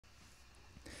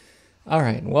All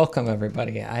right, welcome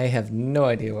everybody. I have no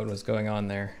idea what was going on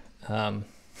there.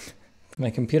 My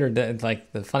computer did,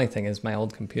 like, the funny thing is my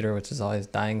old computer, which is always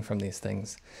dying from these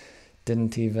things,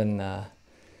 didn't even,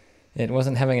 it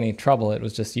wasn't having any trouble. It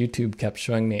was just YouTube kept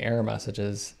showing me error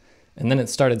messages. And then it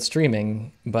started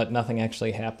streaming, but nothing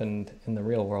actually happened in the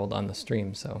real world on the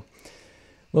stream. So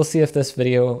we'll see if this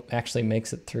video actually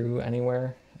makes it through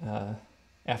anywhere.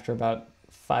 After about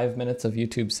 5 minutes of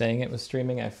YouTube saying it was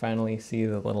streaming, I finally see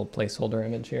the little placeholder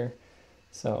image here.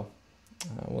 So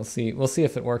we'll see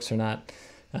if it works or not.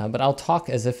 But I'll talk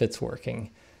as if it's working.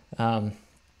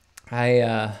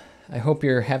 I hope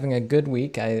you're having a good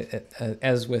week.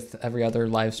 As with every other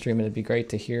live stream, it'd be great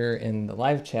to hear in the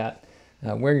live chat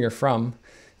where you're from.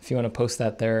 If you want to post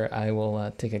that there, I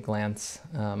will take a glance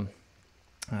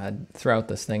throughout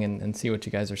this thing and see what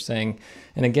you guys are saying.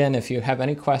 And again, if you have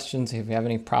any questions, if you have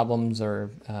any problems or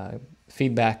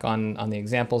feedback on the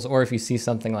examples, or if you see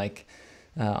something like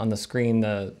on the screen,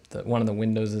 one of the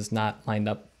windows is not lined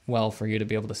up well for you to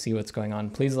be able to see what's going on,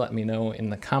 please let me know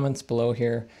in the comments below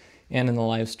here and in the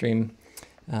live stream.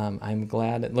 I'm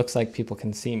glad it looks like people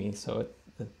can see me, so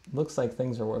it looks like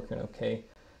things are working okay.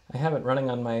 I have it running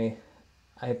on my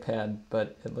iPad,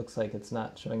 but it looks like it's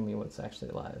not showing me what's actually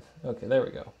live. Okay, there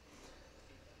we go.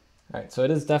 All right, so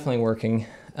it is definitely working.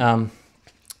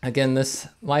 Again, this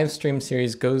live stream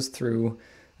series goes through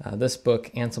this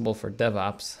book, Ansible for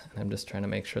DevOps, and I'm just trying to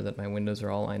make sure that my windows are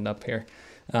all lined up here.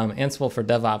 Ansible for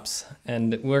DevOps,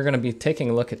 and we're going to be taking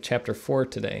a look at chapter 4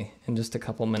 today in just a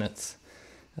couple minutes,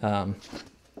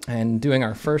 and doing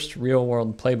our first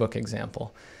real-world playbook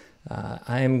example.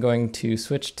 I am going to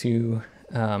switch to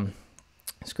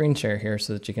screen share here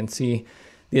so that you can see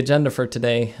the agenda for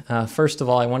today. First of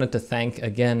all, I wanted to thank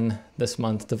again this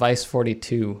month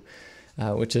Device42,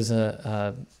 which is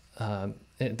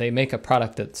they make a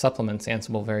product that supplements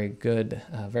Ansible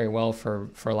very well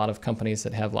for a lot of companies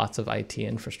that have lots of IT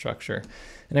infrastructure.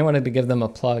 And I wanted to give them a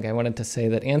plug. I wanted to say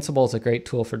that Ansible is a great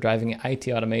tool for driving IT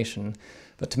automation,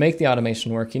 but to make the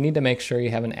automation work, you need to make sure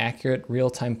you have an accurate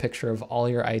real-time picture of all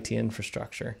your IT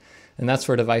infrastructure. And that's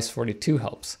where Device42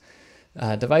 helps.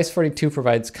 Device42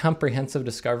 provides comprehensive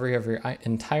discovery of your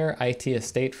entire IT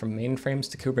estate from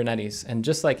mainframes to Kubernetes. And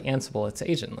just like Ansible, it's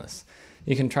agentless.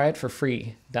 You can try it for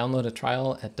free. Download a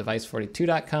trial at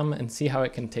device42.com and see how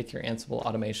it can take your Ansible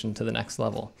automation to the next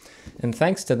level. And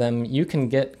thanks to them, you can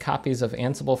get copies of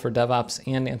Ansible for DevOps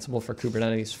and Ansible for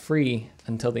Kubernetes free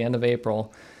until the end of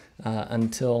April, on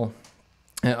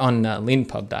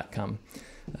leanpub.com.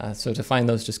 So to find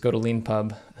those, just go to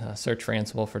LeanPub, search for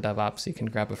Ansible for DevOps. You can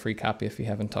grab a free copy if you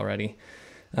haven't already.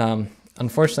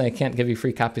 Unfortunately, I can't give you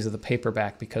free copies of the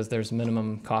paperback because there's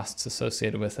minimum costs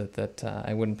associated with it that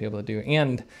I wouldn't be able to do.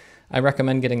 And I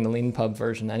recommend getting the LeanPub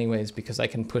version anyways because I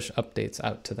can push updates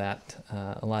out to that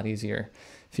a lot easier.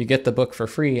 If you get the book for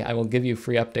free, I will give you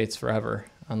free updates forever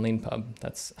on LeanPub.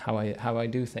 That's how I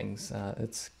do things.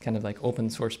 It's kind of like open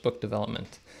source book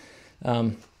development.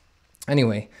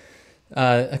 Anyway.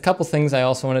 A couple things I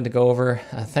also wanted to go over.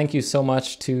 Thank you so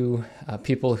much to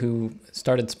people who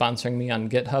started sponsoring me on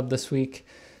GitHub this week.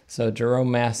 So Jerome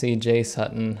Massey, Jay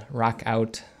Sutton, Rock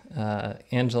Out,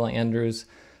 Angela Andrews,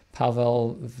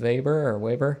 Pavel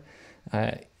Weber,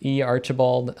 E.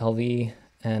 Archibald, LV,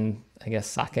 and I guess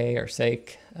Sake or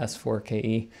Sake,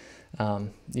 S4KE.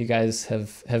 You guys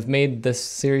have made this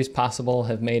series possible,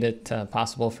 have made it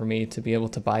possible for me to be able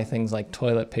to buy things like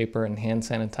toilet paper and hand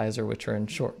sanitizer, which are in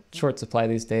short supply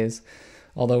these days.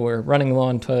 Although we're running low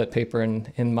on toilet paper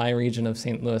in my region of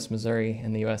St. Louis, Missouri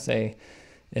in the USA,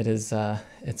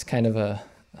 it's kind of a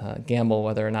gamble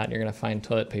whether or not you're going to find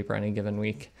toilet paper any given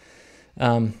week.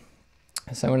 So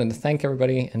I wanted to thank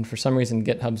everybody, and for some reason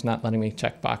GitHub's not letting me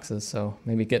check boxes, so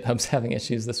maybe GitHub's having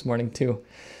issues this morning too.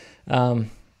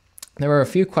 There were a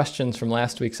few questions from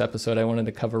last week's episode I wanted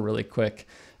to cover really quick.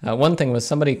 One thing was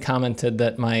somebody commented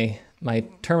that my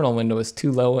terminal window is too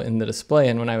low in the display,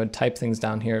 and when I would type things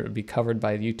down here, it would be covered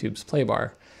by YouTube's play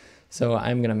bar. So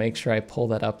I'm going to make sure I pull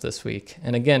that up this week.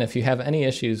 And again, if you have any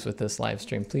issues with this live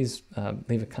stream, please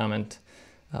leave a comment,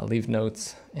 leave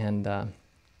notes, and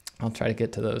I'll try to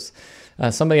get to those.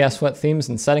 Somebody asked, what themes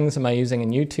and settings am I using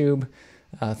in YouTube?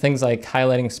 Things like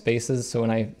highlighting spaces. So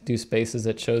when I do spaces,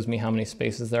 it shows me how many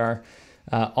spaces there are.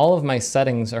 All of my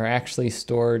settings are actually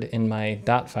stored in my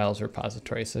 .files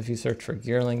repository. So if you search for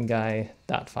geerlingguy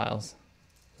 .files,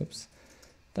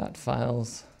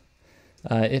 .files,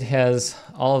 it has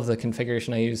all of the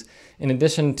configuration I use. In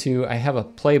addition to, I have a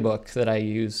playbook that I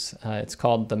use. It's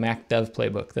called the Mac Dev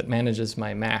Playbook that manages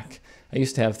my Mac. I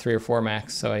used to have 3 or 4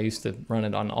 Macs, so I used to run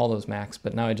it on all those Macs,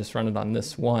 but now I just run it on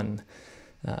this one.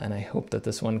 And I hope that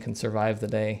this one can survive the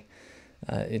day.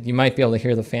 You might be able to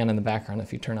hear the fan in the background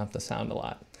if you turn up the sound a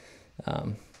lot.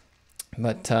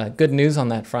 But good news on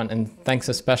that front, and thanks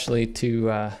especially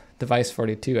to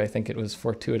Device42. I think it was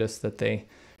fortuitous that they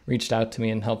reached out to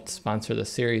me and helped sponsor the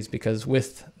series, because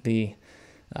with the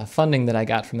funding that I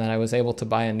got from that, I was able to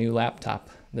buy a new laptop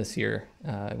this year.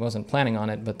 I wasn't planning on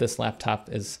it, but this laptop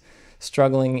is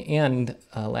struggling, and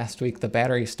last week the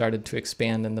battery started to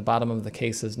expand and the bottom of the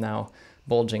case is now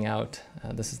bulging out.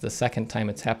 This is the second time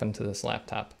it's happened to this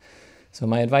laptop. So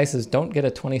my advice is don't get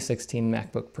a 2016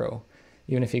 MacBook Pro,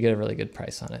 even if you get a really good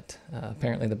price on it.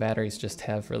 Apparently the batteries just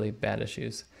have really bad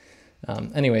issues.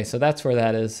 Anyway, so that's where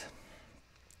that is.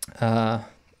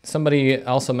 Somebody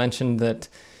also mentioned that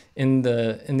in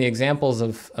the examples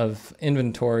of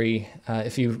inventory,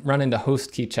 if you run into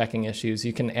host key checking issues,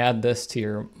 you can add this to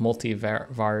your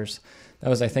multi-vars. That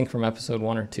was, I think, from episode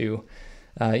 1 or 2.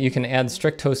 You can add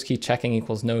strict host key checking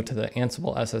equals no to the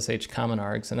Ansible SSH common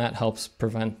args, and that helps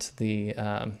prevent the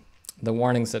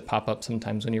warnings that pop up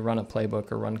sometimes when you run a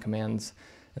playbook or run commands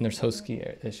and there's host key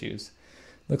issues.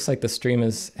 Looks like the stream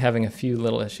is having a few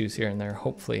little issues here and there.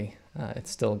 Hopefully it's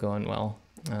still going well.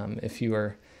 If you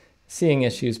are seeing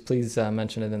issues, please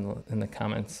mention it in the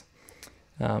comments.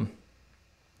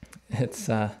 It's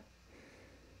yeah,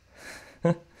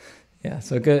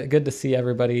 so good to see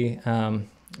everybody.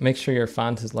 Make sure your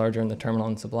font is larger in the terminal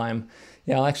in Sublime.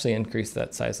 Yeah, I'll actually increase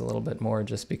that size a little bit more,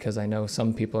 just because I know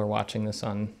some people are watching this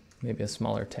on maybe a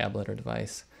smaller tablet or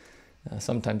device.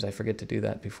 Sometimes I forget to do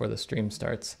that before the stream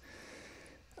starts.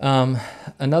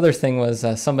 Another thing was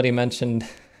somebody mentioned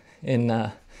in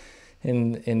one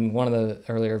of the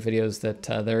earlier videos that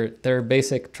their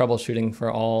basic troubleshooting for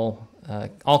all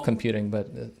computing, but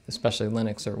especially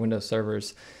Linux or Windows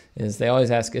servers, is they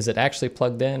always ask, is it actually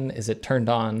plugged in? Is it turned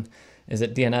on? Is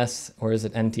it DNS or is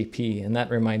it NTP? And that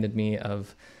reminded me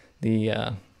of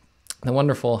the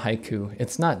wonderful haiku.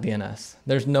 It's not DNS.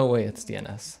 There's no way it's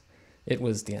DNS. It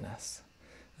was DNS.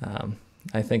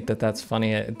 I think that's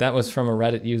funny. That was from a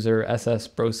Reddit user, SS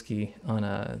Broski, on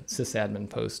a sysadmin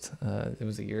post. It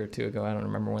was a year or two ago. I don't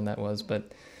remember when that was,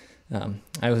 but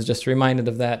I was just reminded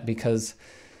of that because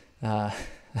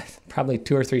probably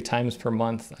 2 or 3 times per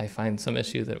month I find some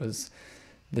issue that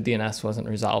the DNS wasn't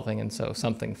resolving, and so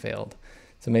something failed.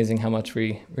 It's amazing how much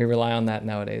we rely on that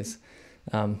nowadays.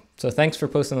 So thanks for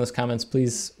posting those comments.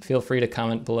 Please feel free to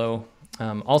comment below.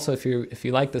 Also, if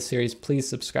you like this series, please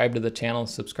subscribe to the channel.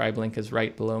 Subscribe link is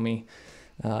right below me.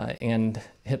 And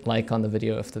hit like on the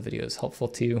video if the video is helpful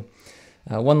to you.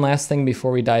 One last thing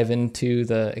before we dive into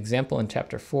the example in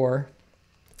chapter 4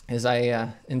 is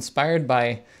inspired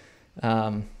by,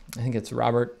 I think it's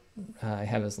Robert, I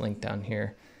have his link down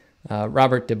here,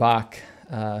 Robert de Bach,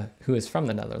 who is from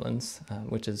the Netherlands,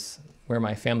 which is where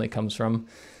my family comes from.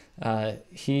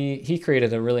 He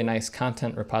created a really nice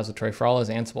content repository for all his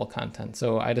Ansible content.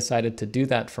 So I decided to do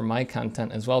that for my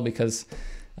content as well, because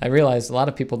I realized a lot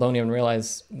of people don't even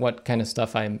realize what kind of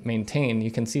stuff I maintain.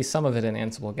 You can see some of it in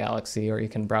Ansible Galaxy, or you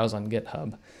can browse on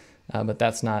GitHub, but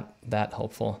that's not that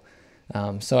helpful.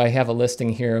 So I have a listing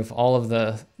here of all of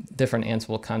the different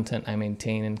Ansible content I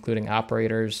maintain, including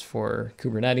operators for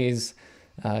Kubernetes,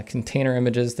 container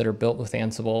images that are built with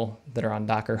Ansible that are on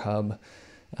Docker Hub,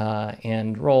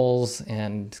 and roles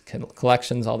and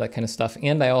collections, all that kind of stuff.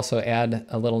 And I also add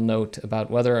a little note about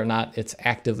whether or not it's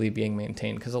actively being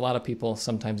maintained, because a lot of people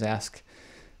sometimes ask,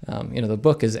 the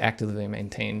book is actively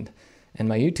maintained and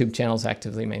my YouTube channel is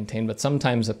actively maintained, but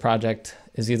sometimes a project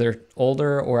is either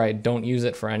older or I don't use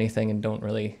it for anything and don't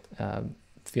really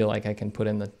feel like I can put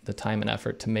in the time and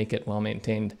effort to make it well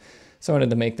maintained. So I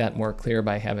wanted to make that more clear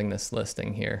by having this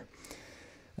listing here.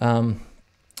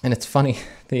 And it's funny,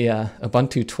 the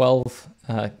Ubuntu 12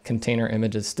 container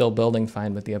image is still building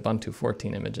fine, but the Ubuntu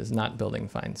 14 image is not building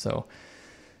fine. So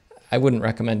I wouldn't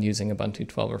recommend using Ubuntu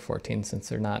 12 or 14 since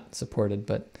they're not supported,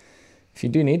 but if you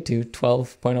do need to,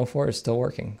 12.04 is still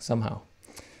working somehow.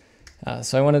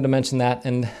 So I wanted to mention that,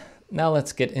 and now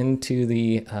let's get into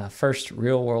the first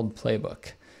real-world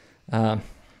playbook.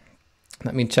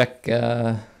 Let me check,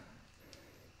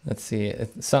 let's see,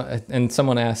 and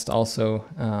someone asked also,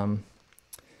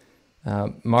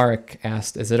 Marek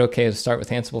asked, is it okay to start with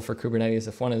Ansible for Kubernetes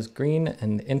if one is green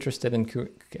and interested in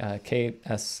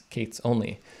Kates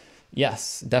only?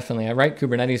 Yes, definitely. I write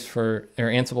Kubernetes or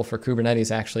Ansible for Kubernetes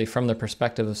actually from the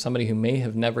perspective of somebody who may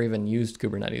have never even used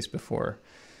Kubernetes before.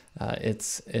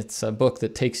 It's a book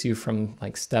that takes you from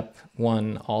like step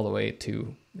 1 all the way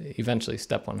to eventually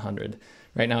step 100.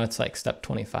 Right now it's like step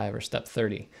 25 or step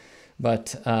 30.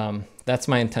 But that's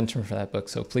my intention for that book.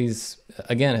 So please,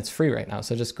 again, it's free right now.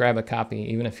 So just grab a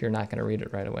copy, even if you're not going to read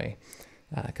it right away,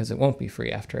 because it won't be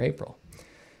free after April.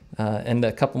 And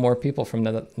a couple more people from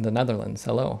the Netherlands.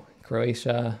 Hello.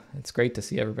 Croatia. It's great to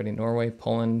see everybody. Norway,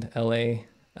 Poland, LA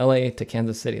to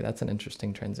Kansas City. That's an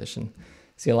interesting transition.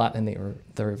 See a lot in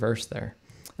the reverse there.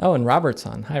 Oh, and Robert's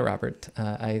on. Hi, Robert.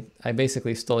 I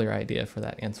basically stole your idea for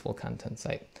that Ansible content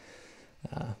site.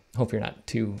 Hope you're not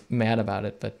too mad about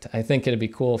it, but I think it'd be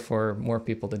cool for more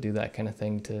people to do that kind of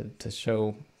thing to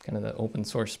show kind of the open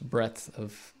source breadth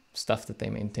of stuff that they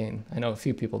maintain. I know a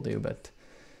few people do, but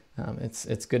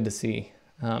it's good to see.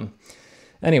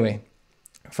 Anyway,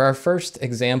 for our first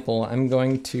example, I'm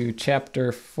going to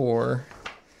chapter 4.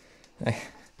 I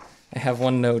have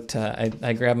one note.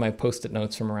 I grabbed my Post-it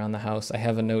notes from around the house. I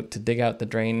have a note to dig out the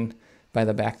drain by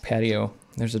the back patio.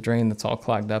 There's a drain that's all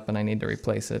clogged up and I need to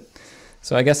replace it.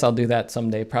 So I guess I'll do that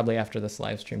someday, probably after this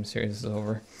live stream series is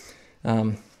over.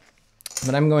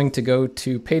 But I'm going to go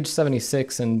to page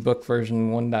 76 in book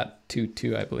version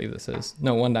 1.22, I believe this is.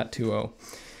 No, 1.20.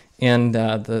 And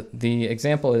the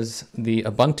example is the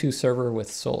Ubuntu server with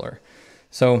Solr.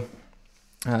 So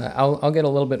I'll get a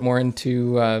little bit more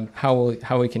into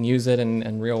how we can use it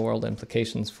and real world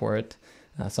implications for it.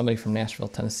 Somebody from Nashville,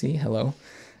 Tennessee, hello.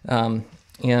 One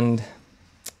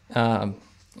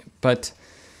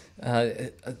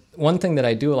thing that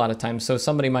I do a lot of times, so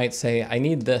somebody might say, I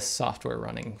need this software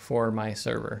running for my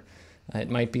server. It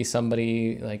might be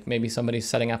somebody, like maybe somebody's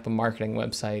setting up a marketing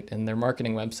website and their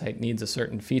marketing website needs a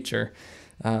certain feature.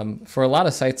 For a lot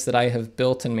of sites that I have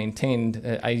built and maintained,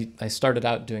 I started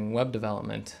out doing web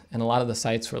development, and a lot of the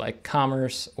sites were like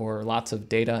commerce or lots of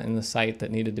data in the site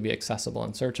that needed to be accessible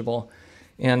and searchable.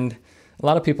 And a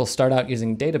lot of people start out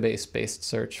using database-based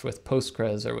search with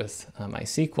Postgres or with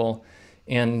MySQL,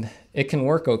 and it can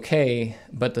work okay,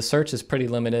 but the search is pretty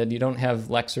limited. You don't have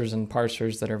lexers and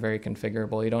parsers that are very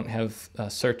configurable. You don't have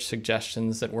search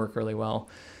suggestions that work really well.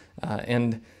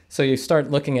 And so you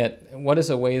start looking at what is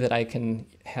a way that I can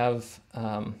have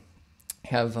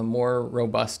a more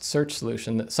robust search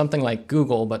solution, something like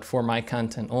Google, but for my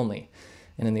content only.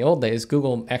 And in the old days,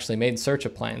 Google actually made search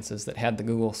appliances that had the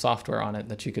Google software on it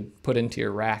that you could put into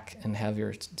your rack and have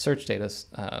your search data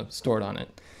stored on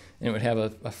it. And it would have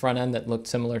a front end that looked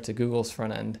similar to Google's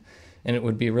front end, and it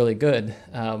would be really good.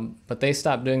 But they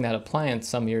stopped doing that appliance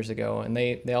some years ago, and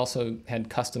they also had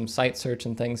custom site search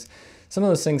and things. Some of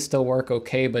those things still work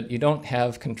okay, but you don't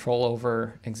have control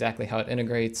over exactly how it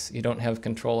integrates. You don't have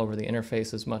control over the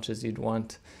interface as much as you'd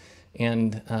want.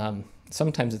 And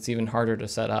sometimes it's even harder to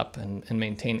set up and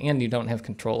maintain, and you don't have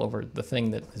control over the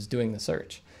thing that is doing the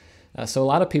search. So a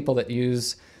lot of people that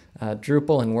use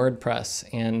Drupal and WordPress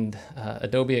and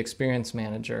Adobe Experience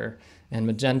Manager and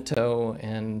Magento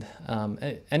and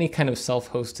any kind of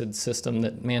self-hosted system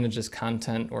that manages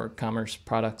content or commerce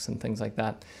products and things like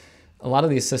that. A lot of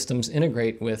these systems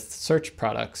integrate with search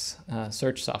products,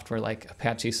 search software like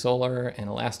Apache Solr and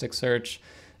Elasticsearch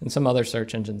and some other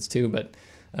search engines too. But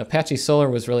Apache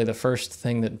Solr was really the first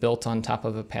thing that built on top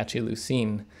of Apache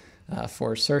Lucene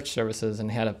for search services and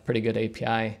had a pretty good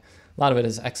API. A lot of it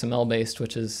is XML based,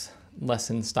 which is less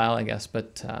in style, I guess,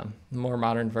 but more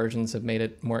modern versions have made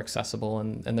it more accessible,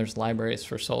 and there's libraries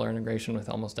for Solr integration with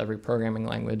almost every programming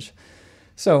language.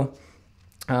 So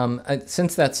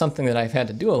since that's something that I've had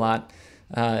to do a lot,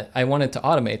 I wanted to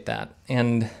automate that.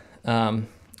 And a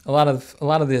lot of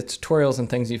the tutorials and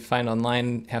things you find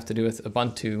online have to do with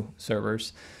Ubuntu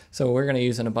servers. So we're going to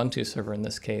use an Ubuntu server in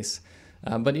this case,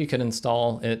 but you could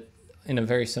install it in a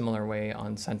very similar way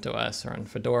on CentOS or on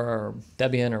Fedora or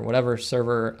Debian or whatever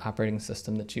server operating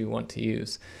system that you want to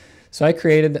use. So I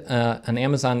created an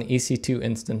Amazon EC2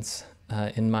 instance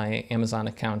in my Amazon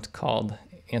account called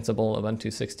Ansible Ubuntu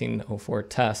 16.04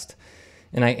 test.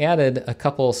 And I added a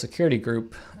couple security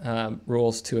group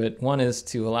rules to it. One is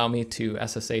to allow me to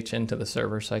SSH into the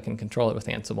server so I can control it with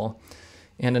Ansible.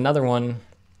 And another one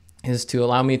is to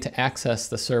allow me to access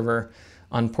the server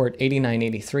on port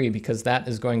 8983, because that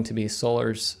is going to be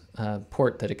Solr's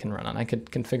port that it can run on. I could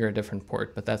configure a different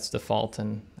port, but that's default,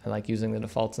 and I like using the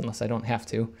defaults unless I don't have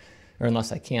to, or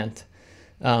unless I can't.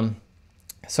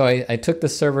 So I took the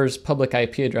server's public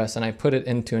IP address and I put it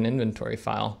into an inventory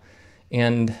file.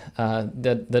 And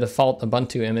the default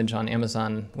Ubuntu image on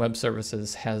Amazon Web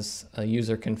Services has a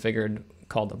user configured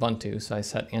called Ubuntu. So I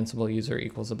set Ansible user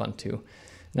equals Ubuntu.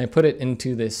 And I put it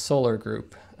into this Solr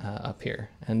group up here.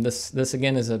 And this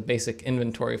again is a basic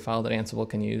inventory file that Ansible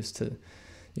can use to,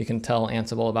 you can tell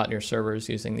Ansible about your servers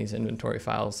using these inventory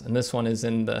files. And this one is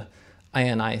in the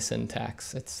INI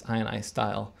syntax. It's INI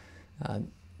style.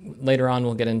 Later on,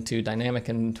 we'll get into dynamic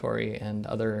inventory and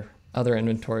other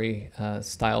inventory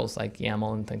styles like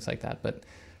YAML and things like that. But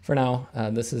for now,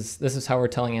 this is how we're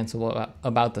telling Ansible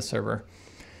about the server.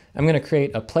 I'm going to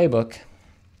create a playbook,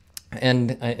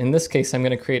 And in this case, I'm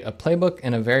going to create a playbook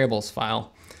and a variables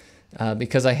file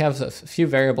because I have a few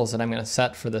variables that I'm going to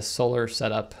set for this Solr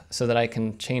setup so that I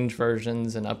can change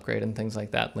versions and upgrade and things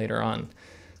like that later on.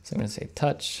 So I'm going to say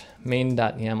touch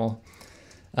main.yaml.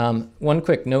 One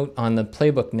quick note on the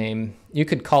playbook name, you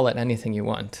could call it anything you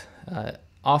want.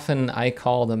 Often I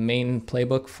call the main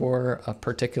playbook for a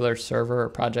particular server or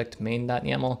project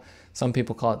main.yaml. Some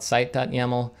people call it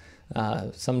site.yaml.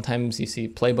 Sometimes you see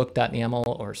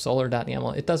playbook.yaml or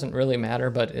solr.yaml. It doesn't really matter,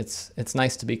 but it's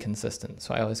nice to be consistent.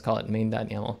 So I always call it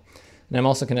main.yaml. And I'm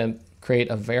also going to create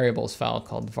a variables file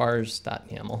called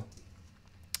vars.yaml.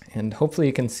 And hopefully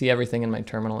you can see everything in my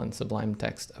terminal in Sublime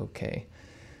Text okay.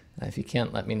 If you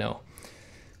can't, let me know.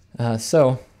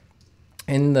 So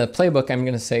in the playbook, I'm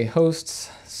going to say hosts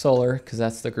Solr, because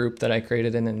that's the group that I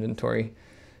created in inventory.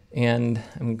 And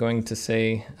I'm going to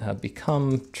say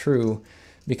become true,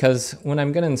 because when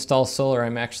I'm going to install Solr,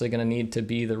 I'm actually going to need to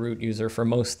be the root user for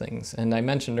most things. And I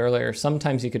mentioned earlier,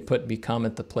 sometimes you could put become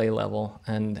at the play level,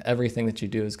 and everything that you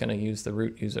do is going to use the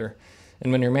root user.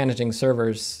 And when you're managing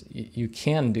servers, you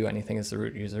can do anything as the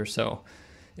root user. So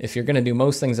if you're going to do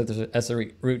most things as a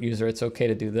root user, it's okay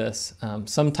to do this.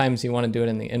 Sometimes you want to do it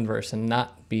in the inverse and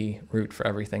not be root for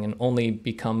everything and only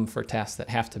become for tasks that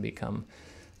have to become.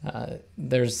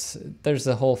 There's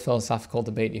a whole philosophical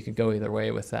debate. You could go either way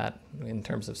with that in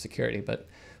terms of security, but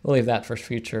we'll leave that for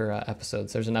future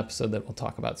episodes. There's an episode that will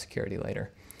talk about security later.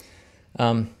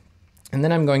 And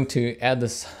then I'm going to add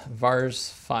this vars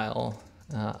file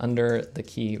under the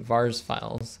key vars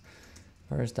files,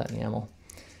 vars.yaml.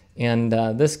 And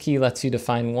this key lets you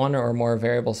define one or more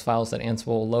variables files that Ansible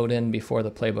will load in before the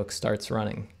playbook starts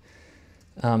running.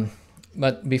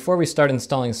 But before we start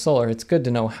installing Solr, it's good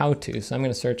to know how to. So I'm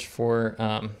going to search for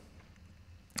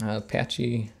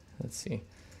Apache, let's see,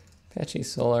 Apache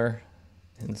Solr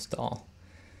install.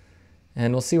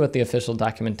 And we'll see what the official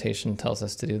documentation tells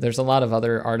us to do. There's a lot of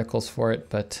other articles for it,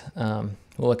 but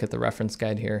we'll look at the reference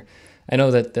guide here. I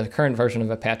know that the current version of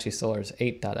Apache Solr is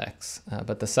 8.x,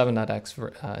 but the 7.x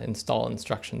install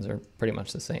instructions are pretty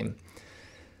much the same.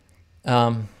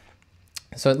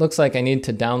 So it looks like I need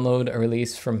to download a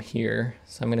release from here.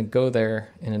 So I'm going to go there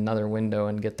in another window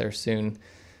and get there soon.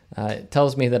 It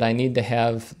tells me that I need to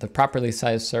have the properly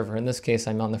sized server. In this case,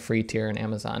 I'm on the free tier in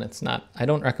Amazon. I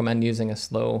don't recommend using a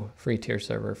slow free tier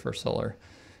server for Solr.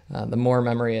 The more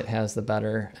memory it has, the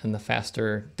better, and the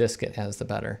faster disk it has, the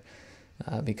better.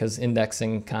 Because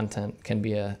indexing content can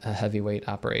be a heavyweight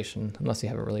operation unless you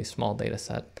have a really small data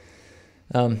set.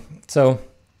 So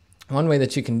one way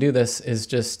that you can do this is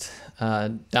just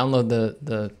download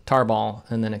the tarball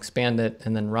and then expand it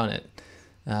and then run it.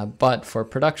 But for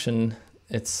production,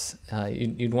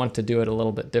 you'd want to do it a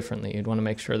little bit differently. You'd want to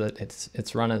make sure that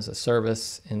it's run as a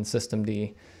service in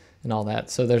systemd and all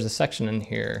that. So there's a section in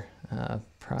here,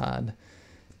 prod,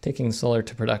 taking Solr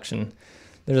to production.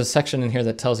 There's a section in here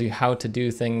that tells you how to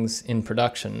do things in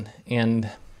production.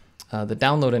 And the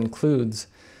download includes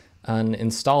an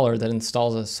installer that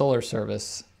installs a Solr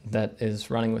service that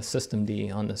is running with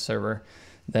systemd on the server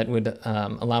that would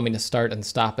allow me to start and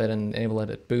stop it and enable it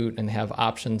at boot and have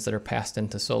options that are passed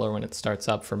into Solr when it starts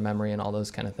up for memory and all those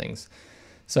kind of things.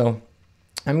 So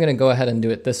I'm going to go ahead and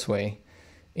do it this way.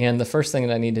 And the first thing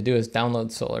that I need to do is download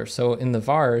Solr. So in the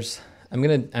vars, I'm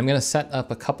going to set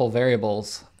up a couple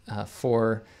variables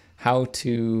for how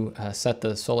to set the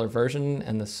Solr version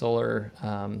and the Solr,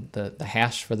 the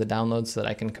hash for the download so that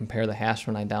I can compare the hash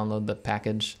when I download the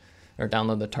package or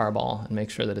download the tarball and make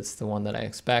sure that it's the one that I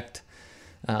expect.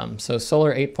 So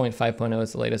Solr 8.5.0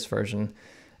 is the latest version.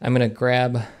 I'm going to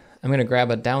grab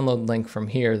a download link from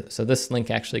here. So this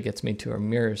link actually gets me to a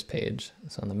mirrors page.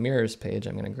 So on the mirrors page,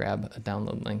 I'm going to grab a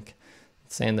download link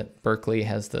saying that Berkeley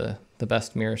has the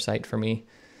best mirror site for me.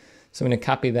 So I'm going to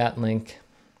copy that link.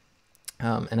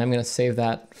 And I'm going to save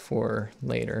that for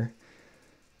later.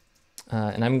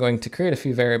 And I'm going to create a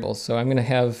few variables. So I want to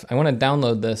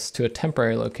download this to a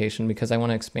temporary location because I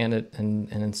want to expand it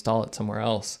and install it somewhere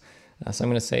else. So I'm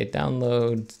going to say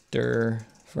download dir.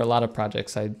 For a lot of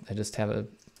projects, I just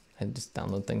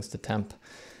download things to temp.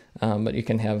 But you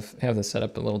can have this set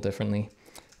up a little differently.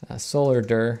 Solr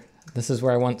dir. This is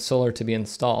where I want Solr to be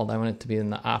installed. I want it to be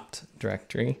in the opt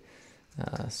directory.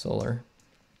 Solr.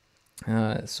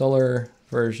 Solr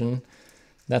version,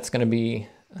 that's going to be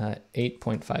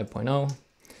 8.5.0.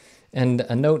 And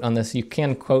a note on this, you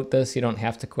can quote this, you don't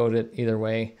have to quote it either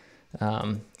way.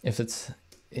 The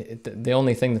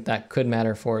only thing that could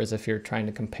matter for is if you're trying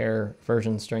to compare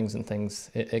version strings and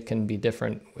things, it can be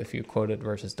different if you quote it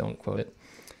versus don't quote it.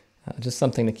 Just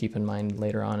something to keep in mind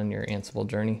later on in your Ansible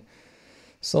journey.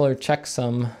 Solr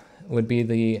checksum would be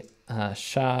the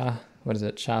SHA what is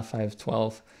it,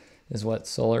 SHA-512 is what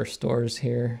Solr stores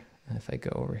here. If I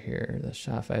go over here, the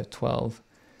SHA-512,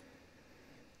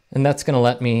 and that's going to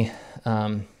let me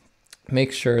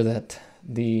make sure that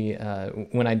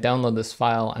when I download this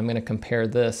file, I'm going to compare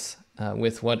this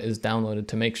with what is downloaded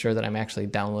to make sure that I'm actually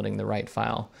downloading the right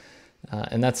file.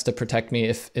 And that's to protect me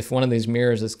if one of these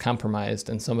mirrors is compromised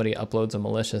and somebody uploads a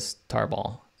malicious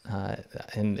tarball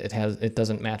and it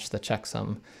doesn't match the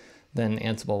checksum, then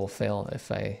Ansible will fail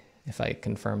if I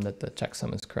confirm that the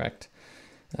checksum is correct.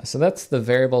 So that's the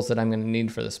variables that I'm going to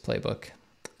need for this playbook.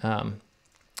 And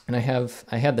I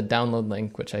had the download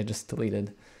link, which I just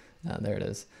deleted. There it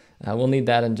is. We'll need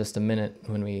that in just a minute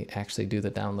when we actually do the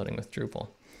downloading with Drupal.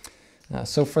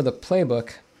 So for the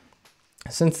playbook,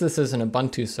 since this is an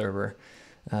Ubuntu server,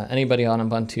 anybody on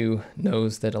Ubuntu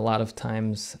knows that a lot of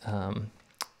times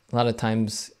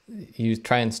you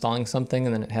try installing something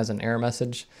and then it has an error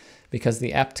message because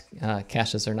the apt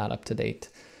caches are not up to date.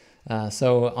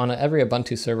 So on every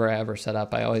Ubuntu server I ever set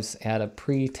up, I always add a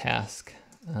pre-task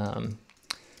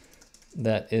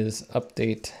that is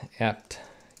update apt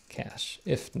cache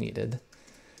if needed.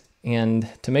 And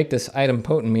to make this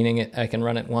idempotent, meaning I can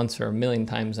run it once or a million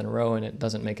times in a row and it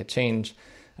doesn't make a change,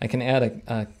 I can add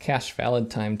a cache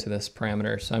valid time to this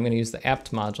parameter. So I'm going to use the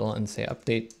apt module and say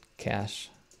update cache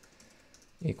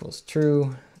equals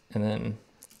true, and then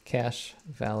cache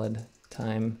valid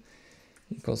time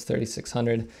equals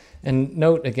 3600. And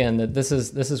note again that this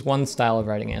is one style of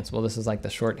writing Ansible. This is like the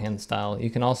shorthand style.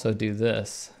 You can also do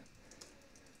this.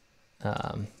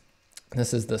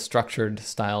 This is the structured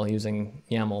style using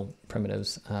YAML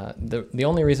primitives. The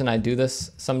only reason I do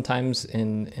this sometimes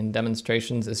in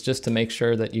demonstrations is just to make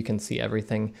sure that you can see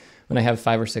everything. When I have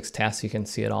 5 or 6 tasks, you can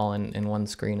see it all in one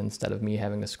screen instead of me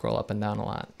having to scroll up and down a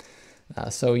lot.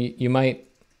 So you might,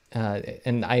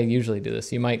 and I usually do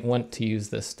this, you might want to use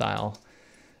this style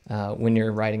when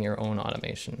you're writing your own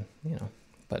automation,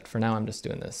 but for now I'm just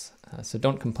doing this. So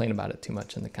don't complain about it too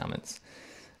much in the comments.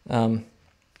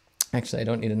 Actually, I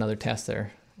don't need another task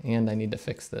there, and I need to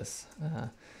fix this.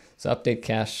 So update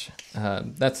cache,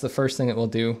 that's the first thing that we'll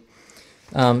do.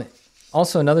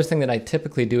 Also, another thing that I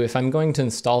typically do, if I'm going to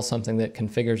install something that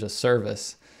configures a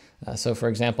service, so for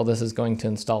example, this is going to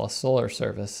install a Solr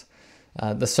service,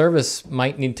 the service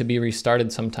might need to be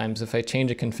restarted sometimes if I change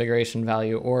a configuration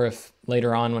value, or if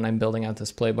later on when I'm building out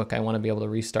this playbook, I want to be able to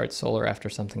restart Solr after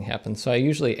something happens. So I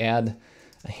usually add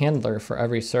a handler for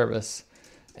every service,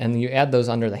 and you add those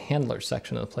under the handler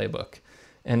section of the playbook.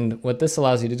 And what this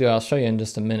allows you to do, I'll show you in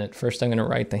just a minute. First, I'm going to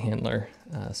write the handler.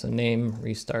 So name,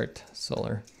 restart,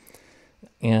 Solr.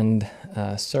 And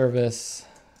service,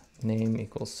 name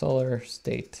equals Solr,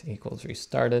 state equals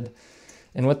restarted.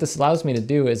 And what this allows me to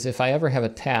do is if I ever have a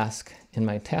task in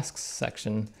my tasks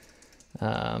section,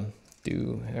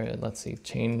 let's see,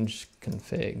 change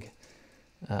config,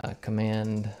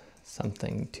 command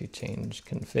something to change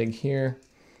config here.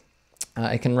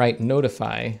 I can write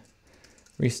notify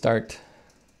restart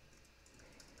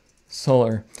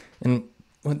Solr. And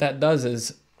what that does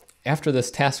is after this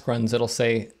task runs, it'll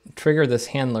say trigger this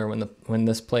handler when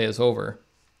this play is over.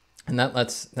 And that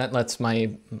lets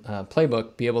my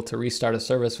playbook be able to restart a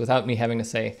service without me having to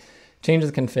say change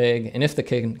the config, and if the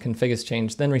config is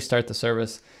changed, then restart the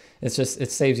service. It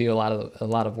saves you a lot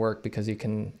of work because you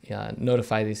can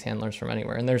notify these handlers from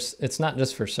anywhere. And it's not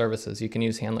just for services. You can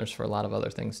use handlers for a lot of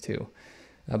other things too.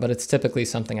 But it's typically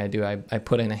something I do. I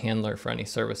put in a handler for any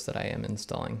service that I am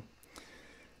installing.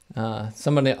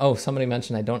 Somebody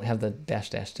mentioned I don't have the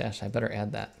 --. I better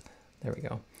add that. There we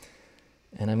go.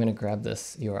 And I'm going to grab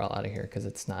this URL out of here because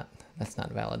that's not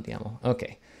valid YAML.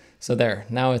 Okay, so there.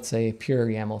 Now it's a pure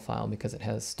YAML file because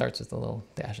it starts with the little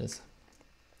dashes.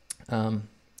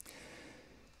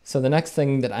 So the next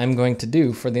thing that I'm going to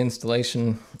do for the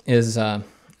installation is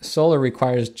Solr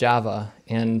requires Java,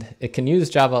 and it can use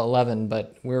Java 11,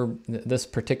 but this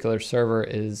particular server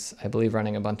is, I believe,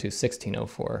 running Ubuntu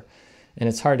 16.04, and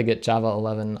it's hard to get Java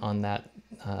 11 on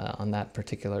that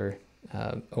particular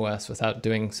OS without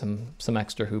doing some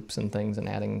extra hoops and things and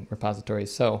adding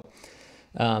repositories. So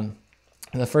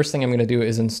the first thing I'm going to do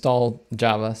is install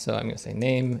Java. So I'm going to say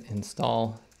name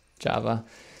install Java.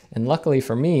 And luckily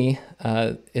for me,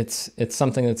 it's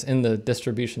something that's in the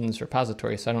distributions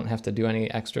repository, so I don't have to do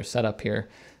any extra setup here.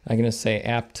 I'm going to say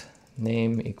apt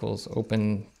name equals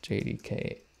open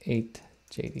JDK 8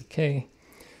 JDK.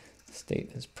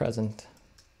 State is present.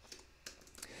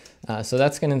 So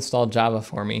that's going to install Java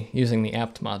for me using the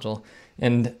apt module.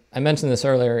 And I mentioned this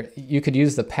earlier, you could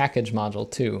use the package module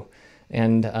too.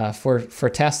 And for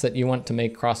tasks that you want to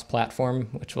make cross-platform,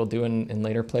 which we'll do in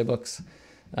later playbooks,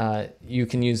 you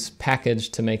can use package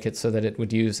to make it so that it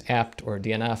would use apt or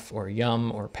DNF or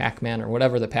yum or pacman or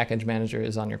whatever the package manager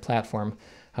is on your platform.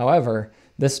 However,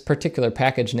 this particular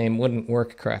package name wouldn't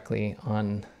work correctly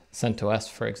on CentOS,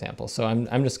 for example. So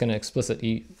I'm just going to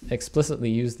explicitly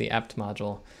use the apt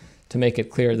module to make it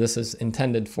clear this is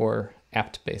intended for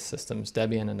apt-based systems,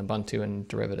 Debian and Ubuntu and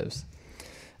derivatives.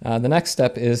 The next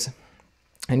step is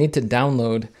I need to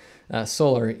download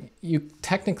Solr. You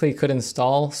technically could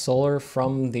install Solr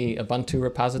from the Ubuntu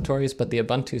repositories, but the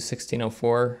Ubuntu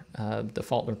 16.04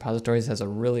 default repositories has a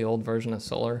really old version of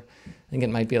Solr. I think it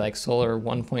might be like Solr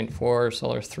 1.4 or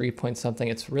Solr 3 point something.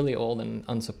 It's really old and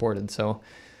unsupported. So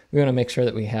we want to make sure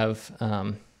that we have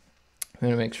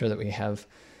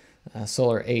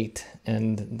Solr 8,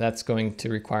 and that's going to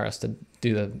require us to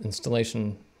do the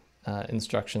installation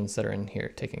instructions that are in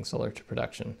here, taking Solr to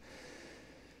production.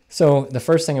 So the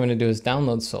first thing I'm going to do is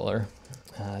download Solr.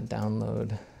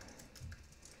 Download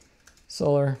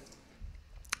Solr.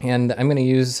 And I'm going to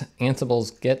use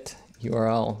Ansible's get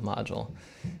URL module.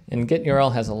 And get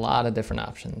URL has a lot of different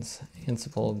options.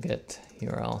 Ansible get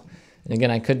URL. And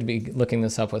again, I could be looking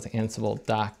this up with Ansible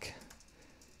doc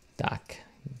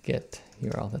get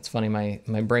URL. That's funny.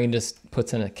 My brain just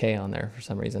puts in a K on there for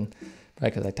some reason,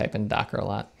 probably because I type in Docker a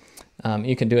lot.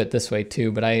 You can do it this way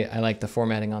too, but I like the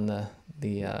formatting on the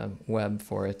web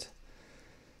for it.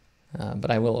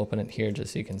 But I will open it here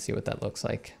just so you can see what that looks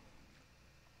like.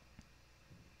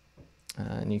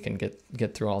 And you can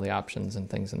get through all the options and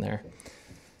things in there.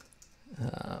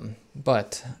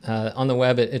 But on the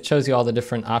web, it shows you all the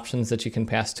different options that you can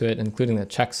pass to it, including the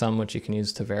checksum, which you can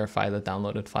use to verify the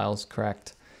downloaded file is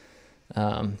correct.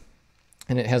 And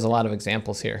it has a lot of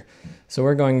examples here. So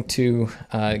we're going to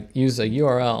use a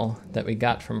URL that we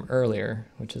got from earlier,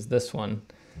 which is this one.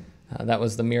 That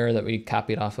was the mirror that we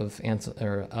copied off of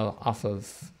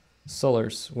Solr's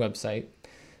website.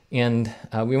 And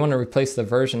we want to replace the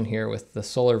version here with the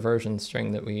Solr version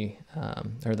string that we,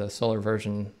 or the Solr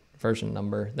version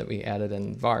number that we added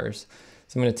in vars.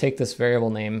 So I'm going to take this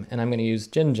variable name and I'm going to use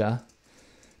Jinja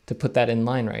to put that in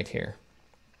line right here.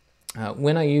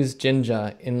 When I use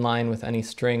Jinja in line with any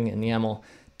string in YAML,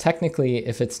 technically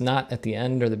if it's not at the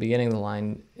end or the beginning of the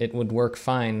line, it would work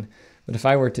fine. But if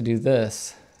I were to do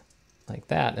this like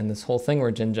that and this whole thing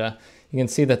were Jinja, you can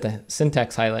see that the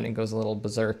syntax highlighting goes a little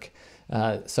berserk.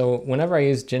 So whenever I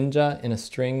use Jinja in a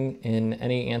string in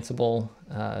any Ansible,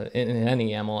 in any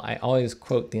YAML, I always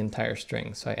quote the entire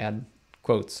string. So I add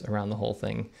quotes around the whole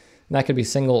thing. And that could be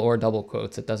single or double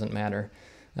quotes, it doesn't matter.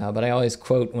 But I always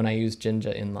quote when I use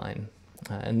Jinja inline.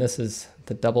 And this is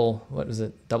the double, what is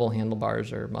it, double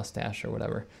handlebars or mustache or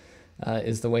whatever,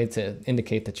 is the way to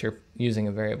indicate that you're using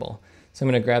a variable. So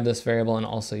I'm going to grab this variable and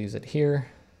also use it here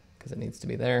because it needs to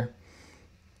be there.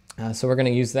 So we're going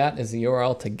to use that as the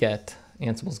URL to get.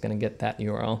 Ansible's going to get that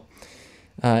URL.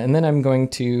 And then I'm going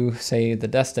to say the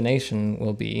destination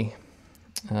will be,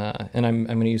 and I'm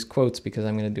going to use quotes because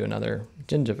I'm going to do another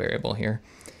Jinja variable here.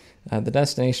 The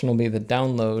destination will be the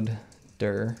download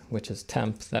dir, which is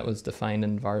temp. That was defined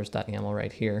in vars.yaml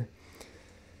right here.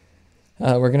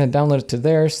 We're going to download it to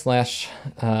there /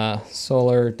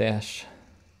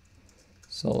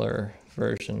 Solr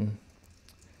version.tgz.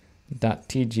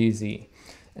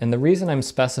 And the reason I'm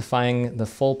specifying the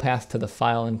full path to the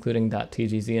file, including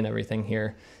 .tgz and everything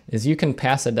here, is you can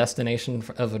pass a destination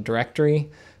of a directory,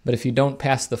 but if you don't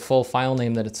pass the full file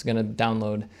name that it's going to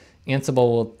download,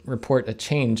 Ansible will report a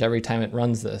change every time it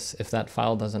runs this if that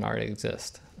file doesn't already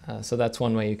exist. So that's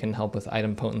one way you can help with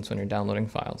idempotence when you're downloading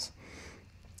files.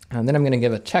 And then I'm going to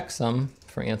give a checksum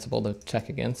for Ansible to check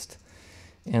against,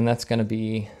 and that's going to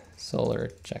be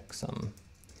Solr checksum,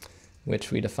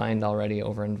 which we defined already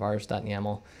over in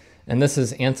vars.yaml. And this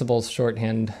is Ansible's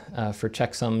shorthand for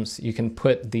checksums. You can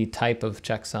put the type of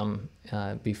checksum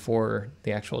before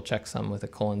the actual checksum with a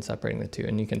colon separating the two,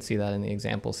 and you can see that in the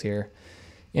examples here.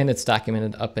 And it's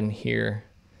documented up in here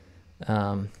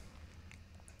under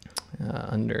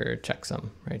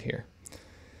checksum right here.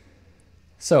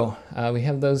 So we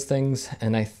have those things,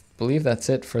 and I believe that's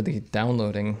it for the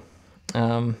downloading.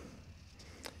 I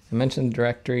mentioned the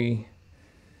directory,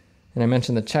 and I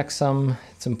mentioned the checksum.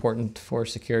 It's important for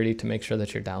security to make sure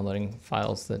that you're downloading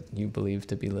files that you believe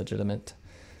to be legitimate.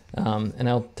 And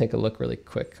I'll take a look really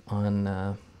quick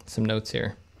on some notes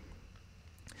here.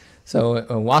 So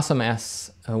Wasam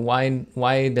asks,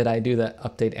 why did I do the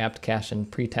update apt cache in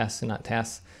pre-tasks and not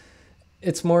tasks?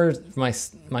 It's more my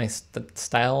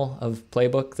style of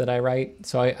playbook that I write.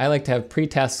 So I like to have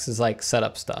pre-tasks as like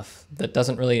setup stuff that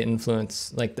doesn't really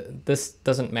influence, like this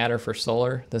doesn't matter for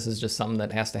Solr. This is just something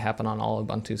that has to happen on all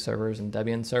Ubuntu servers and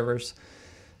Debian servers.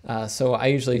 So I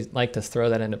usually like to throw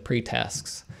that into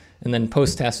pre-tasks. And then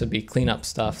post-tasks would be clean up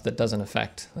stuff that doesn't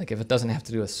affect, like if it doesn't have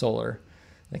to do with Solr,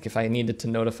 like if I needed to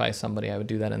notify somebody, I would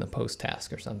do that in the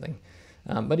post-task or something.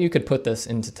 But you could put this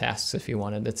into tasks if you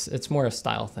wanted. It's more a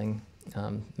style thing.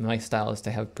 My style is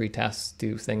to have pre-tasks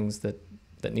do things that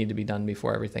need to be done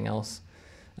before everything else.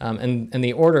 And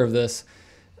the order of this,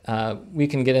 we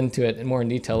can get into it more in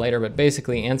detail later, but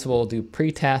basically Ansible will do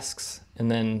pre-tasks and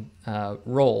then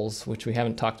roles, which we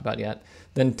haven't talked about yet,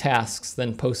 then tasks,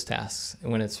 then post-tasks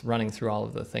when it's running through all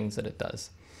of the things that it does.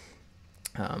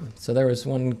 So there was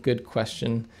one good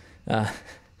question.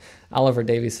 Oliver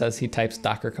Davies says he types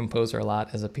Docker Composer a lot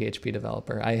as a PHP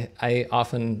developer. I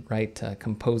often write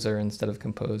Composer instead of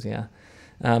Compose, yeah.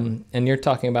 And you're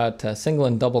talking about single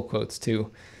and double quotes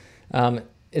too.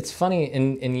 It's funny,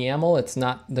 in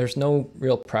YAML, there's no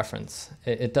real preference.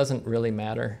 It doesn't really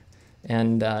matter.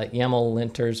 And YAML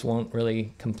linters won't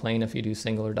really complain if you do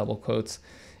single or double quotes.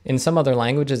 In some other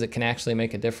languages, it can actually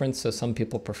make a difference. So some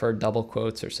people prefer double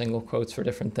quotes or single quotes for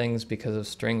different things because of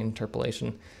string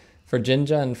interpolation. For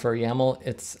Jinja and for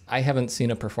YAML, I haven't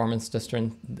seen a performance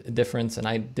difference, and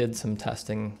I did some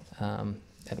testing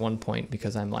at one point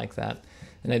because I'm like that.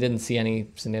 And I didn't see any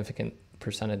significant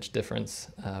percentage difference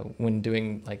when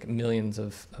doing like millions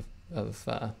of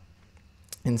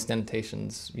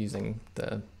indentations using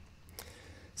the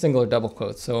single or double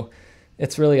quotes. So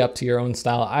it's really up to your own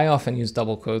style. I often use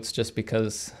double quotes just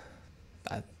because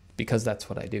that's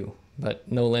what I do,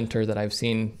 but no linter that I've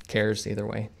seen cares either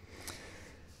way.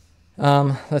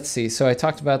 Let's see. So I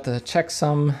talked about the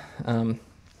checksum.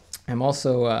 I'm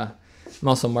also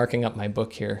marking up my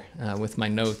book here with my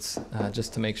notes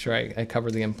just to make sure I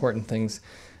cover the important things.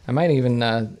 I might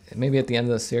even, maybe at the end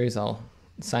of the series, I'll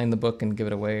sign the book and give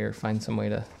it away or find some way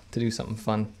to do something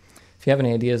fun. If you have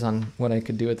any ideas on what I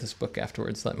could do with this book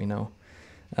afterwards, let me know.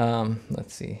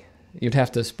 Let's see. You'd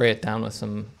have to spray it down with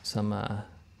some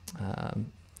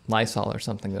Lysol or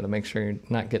something though, to make sure you're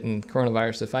not getting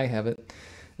coronavirus if I have it.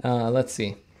 Let's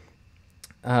see.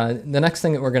 The next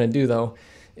thing that we're going to do though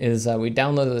is we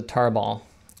downloaded the tarball,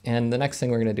 and the next thing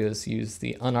we're going to do is use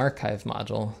the unarchive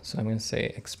module. So I'm going to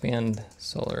say expand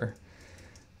Solr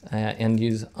and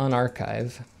use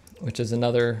unarchive, which is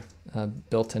another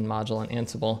built-in module in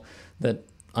Ansible that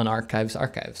unarchives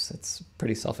archives. It's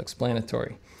pretty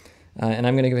self-explanatory. And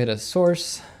I'm going to give it a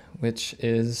source, which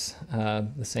is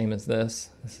the same as this.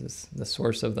 This is the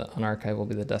source of the unarchive will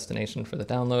be the destination for the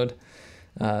download.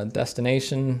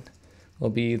 Destination will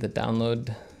be the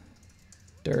download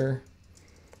dir.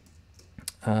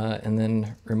 And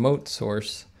then remote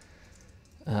source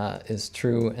is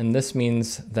true. And this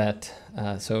means that,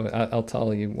 so I'll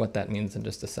tell you what that means in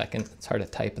just a second. It's hard to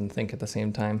type and think at the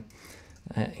same time.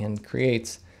 And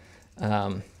creates,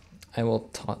 I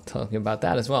will tell you about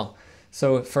that as well.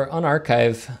 So for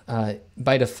unarchive,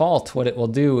 by default, what it will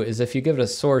do is if you give it a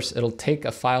source, it'll take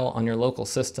a file on your local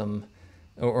system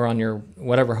or on your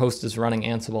whatever host is running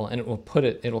Ansible, and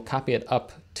it will copy it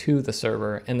up to the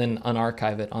server and then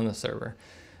unarchive it on the server.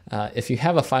 If you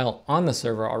have a file on the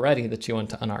server already that you want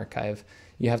to unarchive,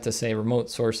 you have to say remote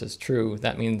source is true.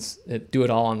 That means do it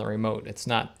all on the remote.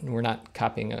 We're not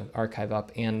copying an archive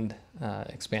up and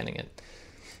expanding it.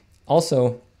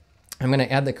 Also, I'm going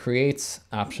to add the creates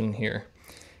option here.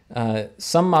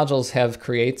 Some modules have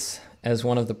creates as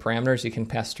one of the parameters you can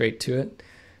pass straight to it.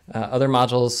 Other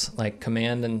modules like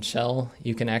command and shell,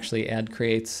 you can actually add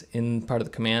creates in part of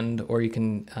the command, or you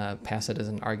can pass it as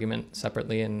an argument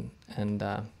separately, and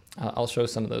I'll show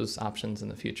some of those options in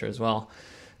the future as well.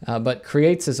 But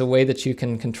creates is a way that you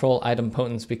can control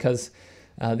idempotence, because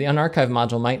the unarchive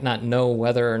module might not know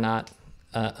whether or not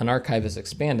an archive is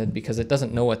expanded because it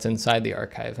doesn't know what's inside the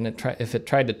archive, and if it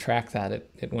tried to track that,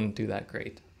 it wouldn't do that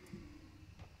great.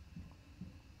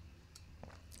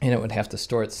 And it would have to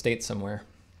store its state somewhere.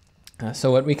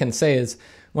 So what we can say is,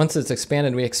 once it's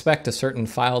expanded, we expect a certain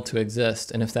file to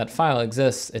exist, and if that file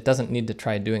exists, it doesn't need to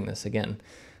try doing this again.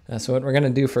 So what we're going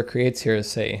to do for creates here is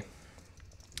say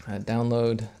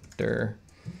download dir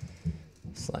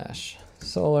 /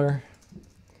 Solr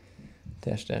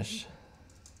 --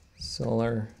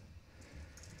 Solr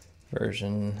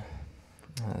version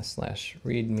 /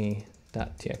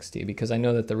 readme.txt, because I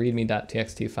know that the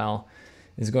readme.txt file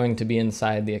is going to be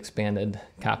inside the expanded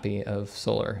copy of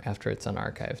Solr after it's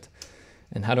unarchived.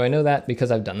 And how do I know that?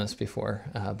 Because I've done this before.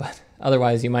 But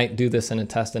otherwise, you might do this in a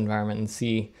test environment and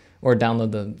see, or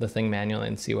download the thing manually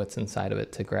and see what's inside of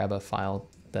it to grab a file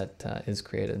that is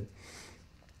created.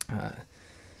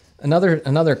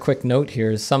 Another quick note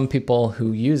here is some people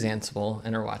who use Ansible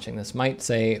and are watching this might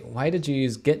say, why did you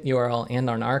use get URL and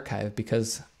unarchive?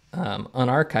 Because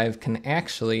unarchive can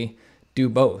actually do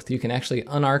both. You can actually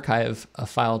unarchive a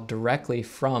file directly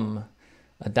from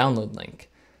a download link.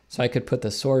 So I could put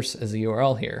the source as a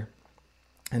URL here.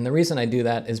 And the reason I do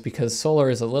that is because Solr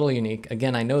is a little unique.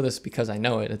 Again, I know this because I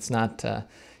know it. It's not,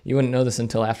 you wouldn't know this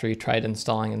until after you tried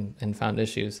installing and found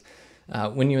issues.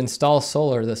 When you install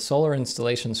Solr, the Solr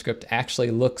installation script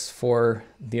actually looks for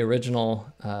the original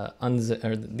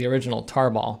the original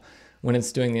tarball when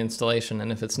it's doing the installation,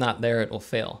 and if it's not there, it will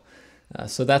fail.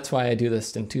 So that's why I do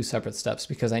this in 2 separate steps,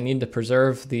 because I need to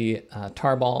preserve the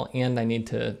tarball and I need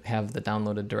to have the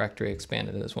downloaded directory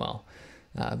expanded as well.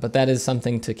 But that is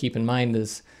something to keep in mind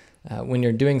is when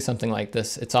you're doing something like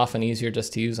this, it's often easier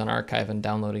just to use unarchive and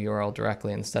download a URL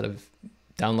directly instead of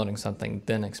downloading something,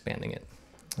 then expanding it.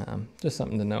 Just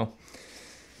something to know.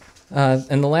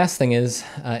 And the last thing is,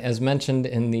 as mentioned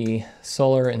in the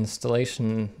Solr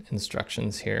installation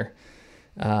instructions here,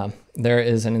 there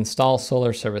is an install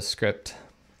Solr service script,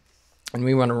 and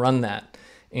we want to run that.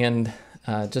 And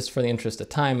just for the interest of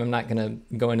time, I'm not going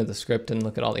to go into the script and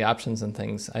look at all the options and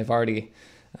things. I've already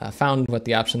found what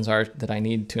the options are that I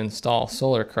need to install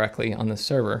Solr correctly on this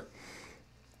server.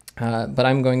 But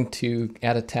I'm going to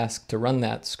add a task to run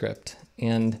that script.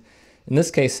 And in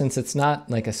this case, since it's not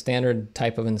like a standard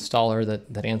type of installer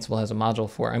that Ansible has a module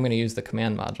for, I'm going to use the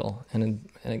command module. And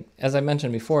as I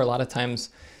mentioned before, a lot of times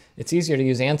it's easier to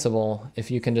use Ansible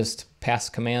if you can just pass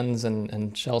commands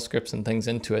and shell scripts and things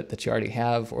into it that you already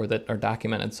have or that are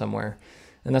documented somewhere.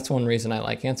 And that's one reason I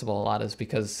like Ansible a lot, is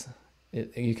because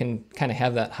you can kind of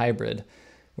have that hybrid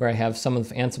where I have some of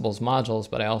Ansible's modules,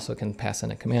 but I also can pass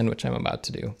in a command, which I'm about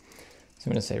to do. So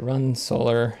I'm going to say run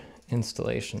Solr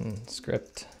installation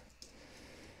script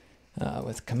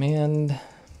with command.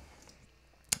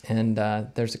 And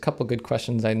there's a couple good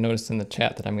questions I noticed in the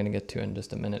chat that I'm going to get to in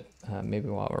just a minute, maybe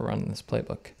while we're running this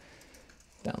playbook.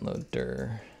 Download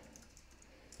dir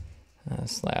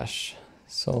slash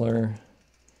Solr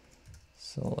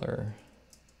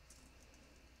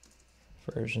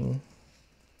version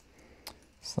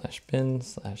slash bin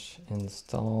slash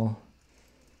install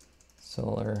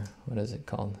Solr, what is it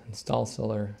called? Install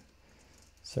Solr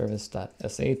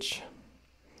service.sh.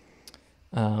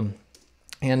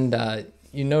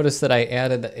 You notice that I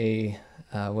added a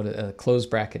close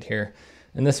bracket here.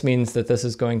 And this means that this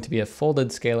is going to be a folded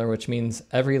scalar, which means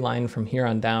every line from here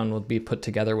on down will be put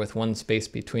together with one space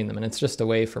between them. And it's just a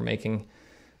way for making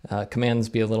commands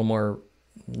be a little more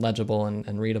legible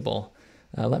and readable.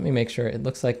 Let me make sure, it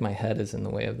looks like my head is in the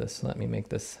way of this. So let me make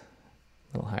this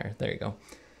a little higher. There you go.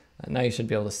 Now you should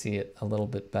be able to see it a little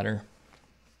bit better.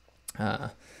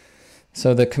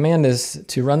 So the command is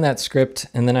to run that script,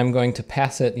 and then I'm going to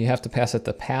pass it. You have to pass it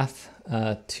the path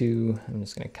to, I'm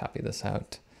just going to copy this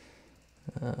out.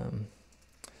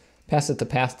 Pass it the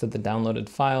path to the downloaded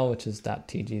file, which is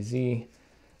 .tgz.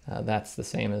 That's the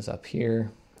same as up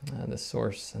here, the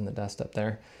source and the desktop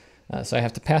there. So I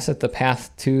have to pass it the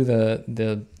path to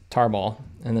the tarball,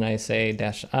 and then I say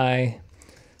 -i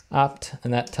opt,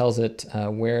 and that tells it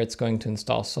where it's going to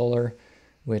install Solr,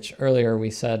 which earlier we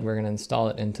said we're going to install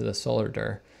it into the Solr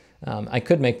dir. I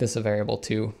could make this a variable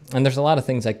too, and there's a lot of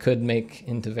things I could make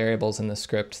into variables in the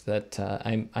script that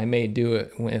I may do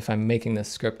it if I'm making this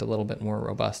script a little bit more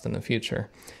robust in the future,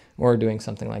 or doing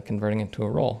something like converting it to a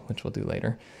role, which we'll do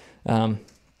later.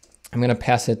 I'm going to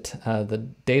pass it the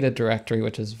data directory,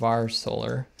 which is var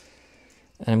Solr,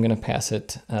 and I'm going to pass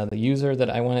it the user that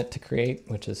I want it to create,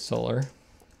 which is Solr,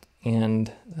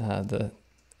 and the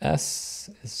S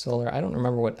is Solr. I don't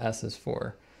remember what S is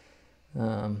for.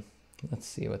 Let's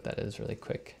see what that is really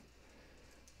quick.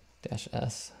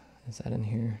 -S, is that in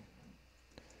here?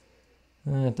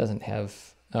 It doesn't have,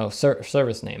 oh,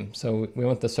 service name. So we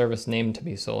want the service name to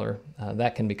be Solr.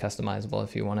 That can be customizable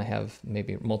if you want to have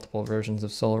maybe multiple versions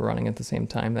of Solr running at the same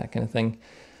time, that kind of thing.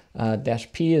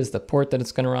 -P is the port that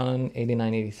it's going to run on.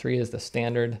 8983 is the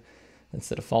standard. It's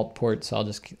the default port, so I'll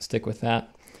just stick with that.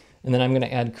 And then I'm going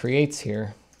to add creates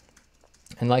here.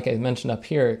 And like I mentioned up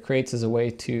here, creates is a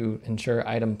way to ensure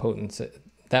idempotence.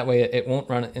 That way it won't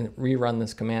run and rerun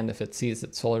this command if it sees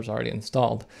that Solr is already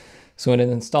installed. So when it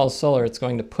installs Solr, it's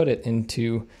going to put it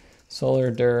into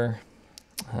Solr dir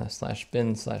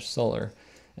 /bin /Solr,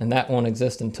 and that won't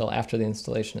exist until after the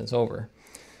installation is over.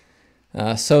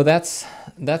 So that's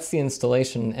the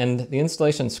installation, and the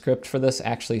installation script for this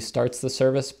actually starts the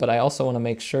service, but I also want to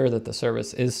make sure that the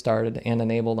service is started and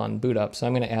enabled on boot up. So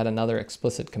I'm going to add another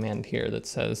explicit command here that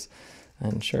says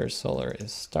ensure Solr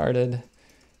is started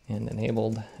and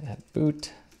enabled at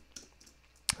boot.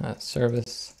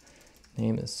 Service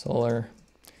name is Solr,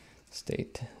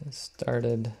 state is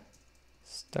started,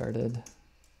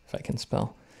 if I can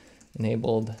spell,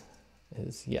 enabled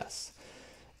is yes.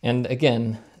 And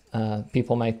again,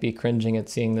 people might be cringing at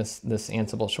seeing this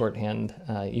Ansible shorthand.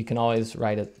 You can always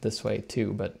write it this way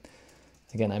too, but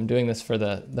again, I'm doing this for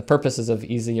the purposes of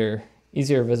easier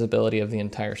visibility of the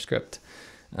entire script.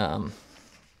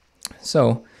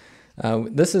 This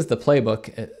is the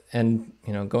playbook, and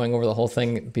going over the whole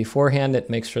thing beforehand, it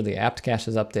makes sure the apt cache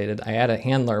is updated. I add a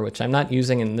handler, which I'm not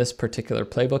using in this particular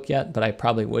playbook yet, but I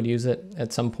probably would use it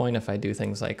at some point if I do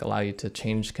things like allow you to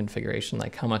change configuration,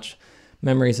 like how much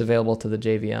memory is available to the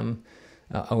JVM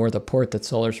or the port that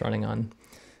Solr's running on.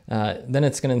 Then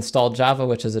it's going to install Java,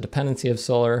 which is a dependency of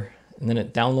Solr, and then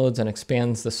it downloads and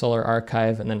expands the Solr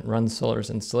archive, and then it runs Solr's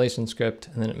installation script,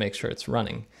 and then it makes sure it's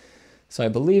running. So I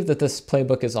believe that this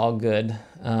playbook is all good.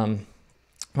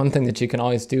 One thing that you can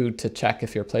always do to check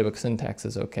if your playbook syntax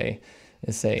is okay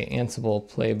is say Ansible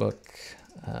playbook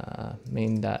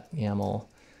main.yaml,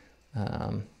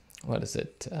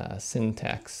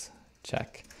 syntax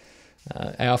check.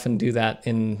 I often do that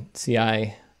in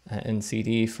CI and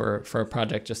CD for a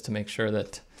project just to make sure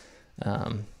that,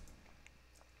 I'm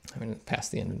going to pass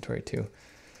the inventory too,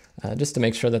 just to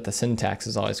make sure that the syntax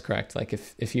is always correct. Like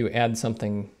if you add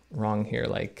something wrong here,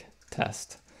 like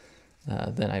test,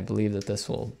 then I believe that this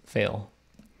will fail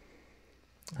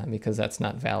because that's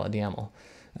not valid YAML.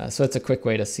 So it's a quick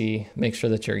way to make sure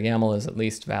that your YAML is at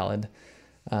least valid.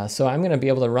 So I'm going to be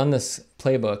able to run this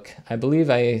playbook. I believe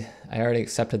I already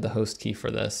accepted the host key for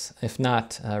this. If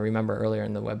not, remember earlier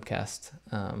in the webcast,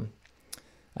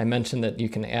 I mentioned that you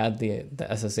can add the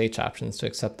SSH options to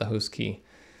accept the host key.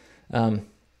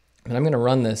 And I'm going to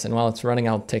run this, and while it's running,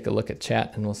 I'll take a look at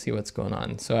chat and we'll see what's going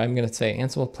on. So I'm going to say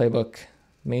Ansible playbook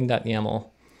main.yaml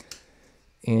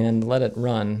and let it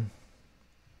run.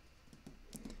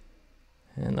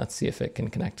 And let's see if it can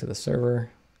connect to the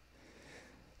server.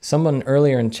 Someone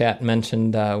earlier in chat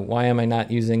mentioned, why am I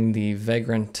not using the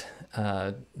Vagrant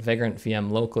VM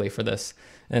locally for this?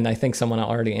 And I think someone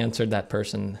already answered that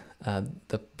person.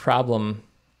 The problem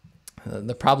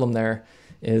there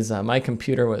is my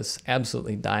computer was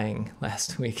absolutely dying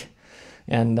last week.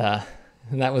 And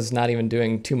that was not even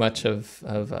doing too much of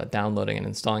downloading and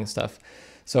installing stuff.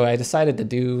 So I decided to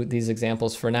do these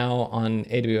examples for now on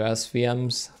AWS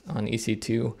VMs on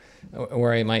EC2,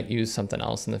 where I might use something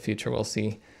else in the future, we'll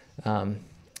see.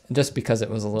 Just because it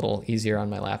was a little easier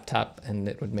on my laptop and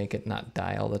it would make it not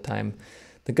die all the time.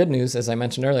 The good news, as I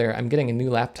mentioned earlier, I'm getting a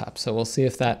new laptop, so we'll see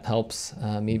if that helps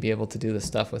me be able to do this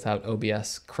stuff without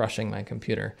OBS crushing my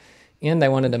computer. And I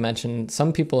wanted to mention,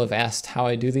 some people have asked how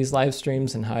I do these live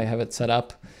streams and how I have it set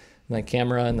up, my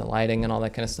camera and the lighting and all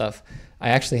that kind of stuff. I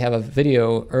actually have a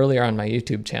video earlier on my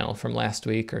YouTube channel from last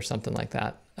week or something like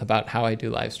that about how I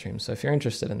do live streams. So if you're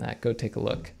interested in that, go take a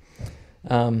look.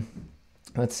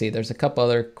 Let's see, there's a couple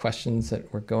other questions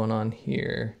that were going on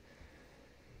here.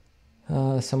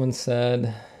 Someone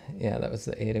said, yeah, that was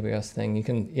the AWS thing. You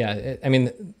can, yeah, I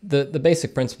mean, the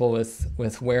basic principle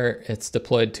with where it's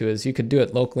deployed to is you could do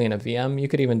it locally in a VM. You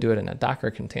could even do it in a Docker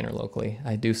container locally.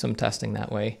 I do some testing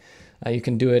that way. You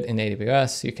can do it in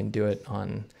AWS. You can do it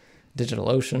on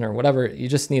DigitalOcean or whatever. You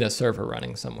just need a server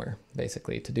running somewhere,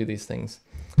 basically, to do these things.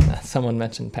 Someone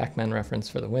mentioned Pac-Man reference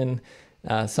for the win.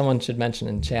 Someone should mention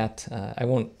in chat, I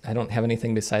don't have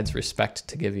anything besides respect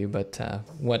to give you, but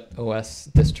what OS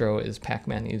distro is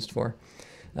Pac-Man used for?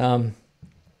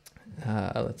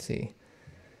 Let's see.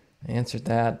 I answered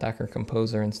that, Docker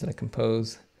Composer instead of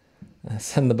Compose.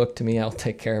 Send the book to me, I'll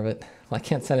take care of it. Well, I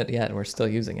can't send it yet, we're still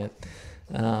using it.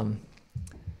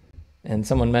 And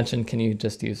someone mentioned, can you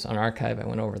just use an archive? I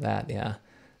went over that, yeah.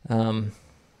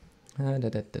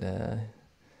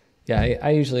 Yeah, I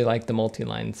usually like the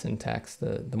multi-line syntax,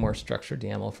 the more structured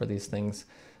YAML for these things.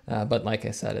 But like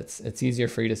I said, it's easier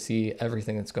for you to see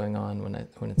everything that's going on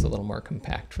when it's a little more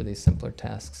compact for these simpler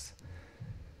tasks.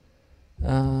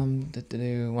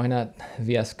 Why not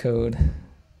VS Code?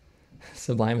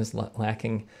 Sublime is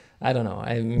lacking. I don't know.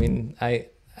 I mean,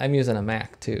 I'm using a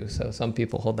Mac too, so some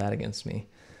people hold that against me.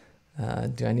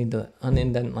 Do I need to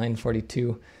unindent line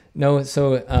 42? No,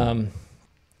 so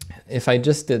if I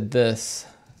just did this,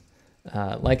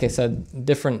 like I said,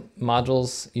 different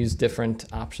modules use different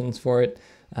options for it.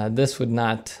 This would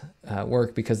not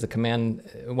work because the command,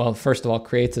 well, first of all,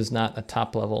 creates is not a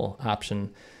top level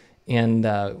option. And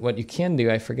what you can do,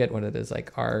 I forget what it is,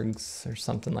 like args or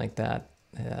something like that.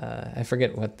 I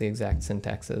forget what the exact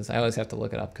syntax is. I always have to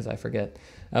look it up because I forget.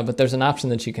 But there's an option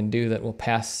that you can do that will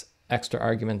pass extra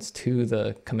arguments to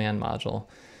the command module.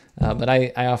 But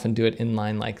I often do it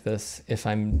inline like this if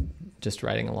I'm just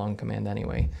writing a long command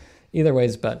anyway. Either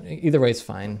way's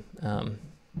fine.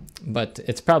 But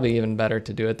it's probably even better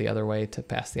to do it the other way, to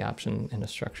pass the option in a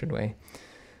structured way.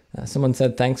 Someone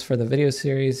said, thanks for the video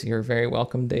series. You're very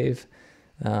welcome, Dave.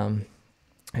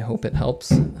 I hope it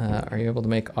helps. Are you able to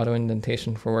make auto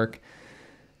indentation for work?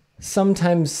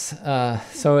 Sometimes,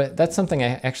 so that's something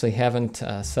I actually haven't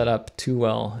set up too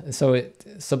well. So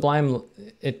Sublime,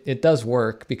 it does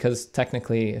work, because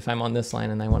technically if I'm on this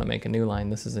line and I want to make a new line,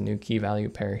 this is a new key value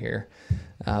pair here.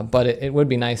 But it would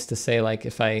be nice to say, like,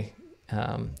 if I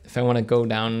want to go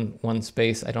down one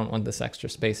space, I don't want this extra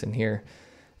space in here.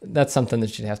 That's something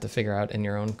that you'd have to figure out in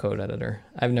your own code editor.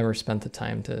 I've never spent the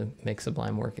time to make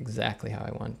Sublime work exactly how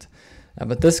I want.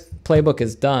 But this playbook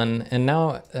is done, and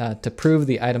now to prove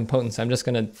the idempotence, I'm just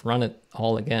going to run it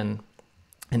all again.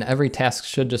 And every task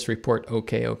should just report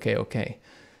okay, okay, okay,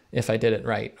 if I did it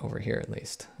right over here at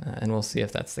least. And we'll see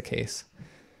if that's the case.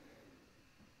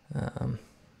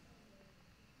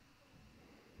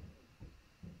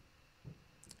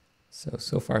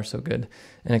 So far so good.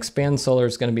 And expand Solr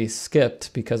is going to be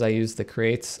skipped because I used the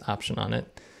creates option on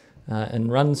it. And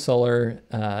run Solr,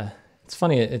 it's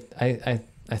funny,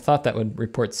 I thought that would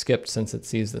report skipped since it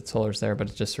sees that Solr's there, but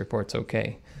it just reports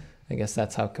okay. I guess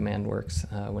that's how command works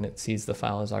when it sees the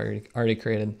file is already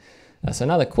created. So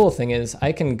now the cool thing is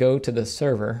I can go to the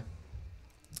server.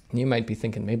 You might be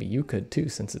thinking maybe you could too,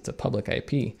 since it's a public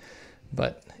IP.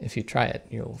 But if you try it,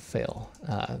 you'll fail.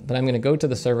 But I'm going to go to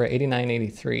the server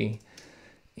 8983,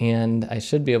 and I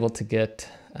should be able to get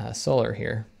Solr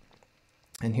here.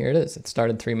 And here it is. It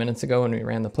started 3 minutes ago when we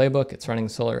ran the playbook. It's running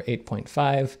Solr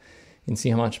 8.5. You can see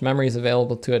how much memory is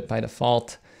available to it by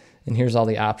default. And here's all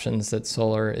the options that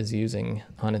Solr is using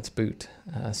on its boot.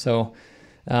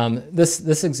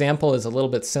 This example is a little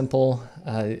bit simple.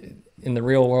 In the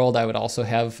real world, I would also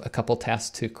have a couple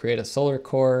tasks to create a Solr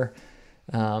core.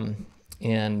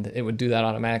 And it would do that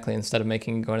automatically instead of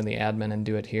making you go to the admin and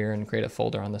do it here and create a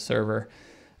folder on the server.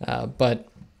 But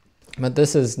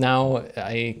this is now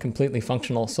a completely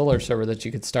functional Solr server that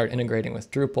you could start integrating with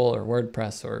Drupal or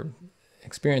WordPress or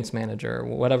Experience Manager or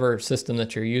whatever system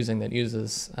that you're using that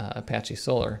uses Apache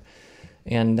Solr.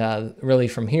 And really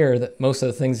from here, most of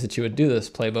the things that you would do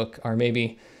this playbook are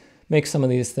maybe make some of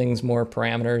these things more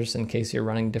parameters in case you're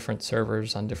running different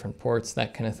servers on different ports,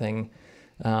 that kind of thing.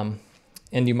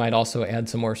 And you might also add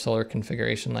some more Solr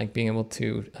configuration, like being able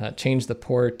to change the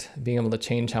port, being able to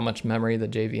change how much memory the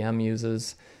JVM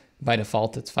uses. By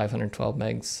default, it's 512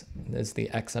 megs is the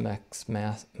XMX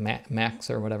max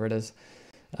or whatever it is.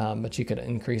 But you could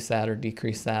increase that or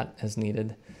decrease that as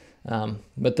needed.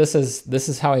 But this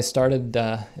is how I started.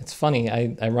 It's funny,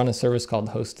 I run a service called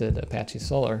Hosted Apache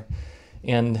Solr.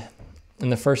 And in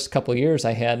the first couple of years,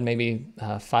 I had maybe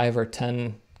 5 or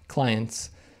 10 clients,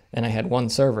 and I had one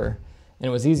server. And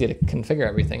it was easy to configure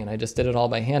everything, and I just did it all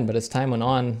by hand. But as time went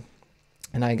on,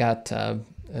 and I got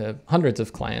hundreds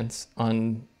of clients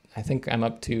on, I think I'm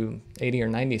up to 80 or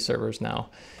 90 servers now,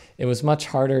 it was much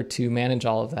harder to manage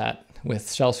all of that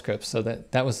with shell scripts. So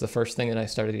that was the first thing that I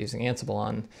started using Ansible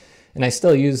on. And I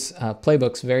still use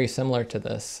playbooks very similar to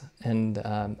this. And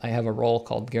I have a role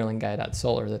called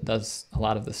geerlingguy.solr that does a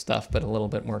lot of this stuff, but a little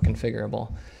bit more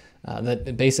configurable,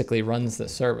 that basically runs the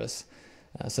service.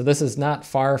 So this is not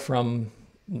far from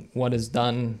what is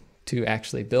done to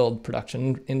actually build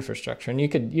production infrastructure. And you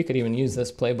could even use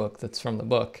this playbook that's from the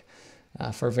book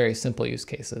for very simple use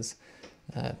cases.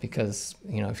 Because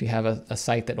if you have a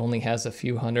site that only has a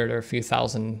few hundred or a few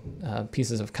thousand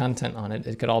pieces of content on it,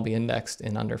 it could all be indexed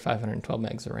in under 512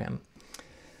 megs of RAM.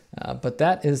 But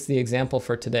that is the example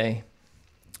for today.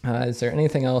 Is there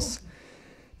anything else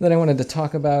that I wanted to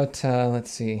talk about?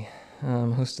 Let's see.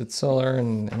 Hosted Solr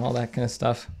and all that kind of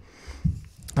stuff.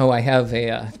 Oh, I have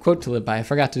a quote to live by. I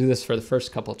forgot to do this for the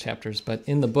first couple chapters, but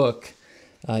in the book,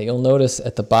 you'll notice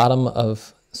at the bottom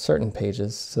of certain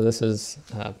pages, so this is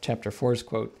chapter 4's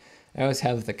quote, I always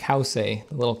have the Cowsay,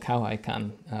 the little cow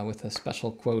icon with a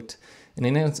special quote. And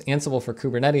in Ansible for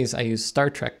Kubernetes, I use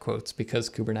Star Trek quotes because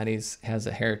Kubernetes has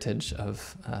a heritage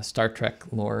of Star Trek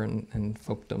lore and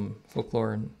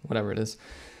folklore and whatever it is.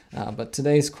 But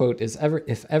today's quote is,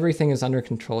 if everything is under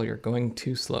control, you're going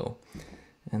too slow.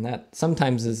 And that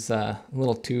sometimes is a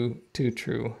little too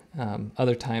true.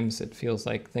 Other times it feels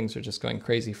like things are just going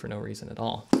crazy for no reason at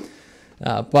all.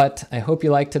 But I hope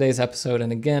you liked today's episode.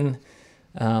 And again,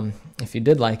 if you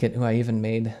did like it, I even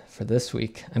made for this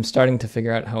week, I'm starting to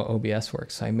figure out how OBS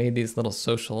works. So I made these little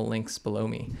social links below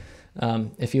me.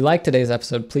 If you liked today's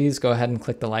episode, please go ahead and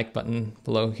click the like button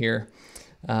below here.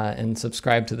 And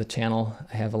subscribe to the channel.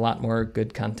 I have a lot more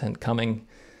good content coming.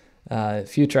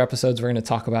 Future episodes, we're going to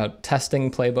talk about testing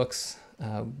playbooks,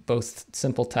 both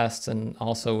simple tests and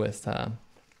also with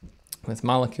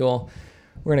Molecule.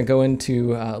 We're going to go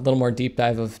into a little more deep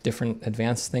dive of different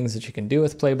advanced things that you can do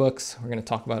with playbooks. We're going to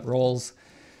talk about roles.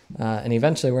 And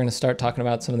eventually we're going to start talking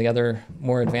about some of the other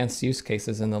more advanced use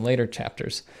cases in the later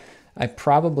chapters.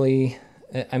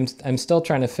 I'm still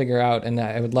trying to figure out, and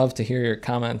I would love to hear your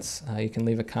comments. You can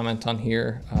leave a comment on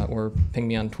here or ping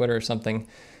me on Twitter or something.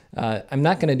 I'm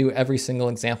not going to do every single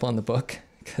example in the book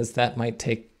because that might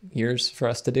take years for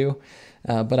us to do.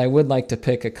 But I would like to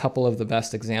pick a couple of the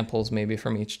best examples maybe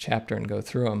from each chapter and go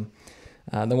through them.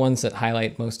 The ones that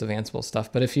highlight most of Ansible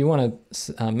stuff. But if you want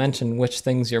to mention which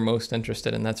things you're most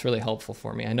interested in, that's really helpful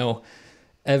for me. I know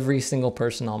every single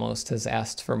person almost has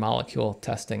asked for molecule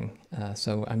testing,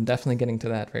 so I'm definitely getting to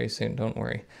that very soon, don't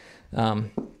worry.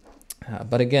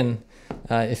 But again,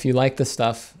 if you like this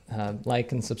stuff,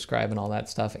 like and subscribe and all that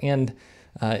stuff. And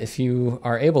if you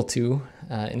are able to,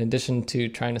 in addition to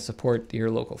trying to support your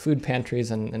local food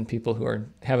pantries and people who are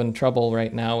having trouble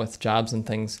right now with jobs and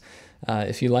things,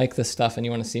 if you like this stuff and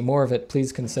you want to see more of it,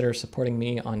 please consider supporting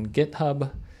me on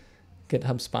GitHub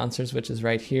sponsors, which is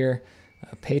right here,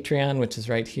 Patreon, which is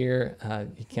right here.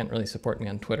 You can't really support me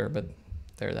on Twitter, but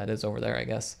there, that is over there, I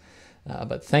guess.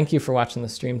 But thank you for watching the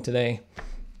stream today.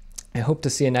 I hope to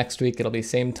see you next week. It'll be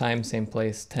same time, same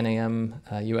place, 10 a.m.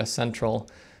 US Central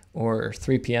or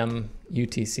 3 p.m.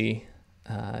 UTC.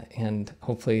 And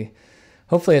hopefully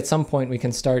at some point we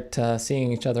can start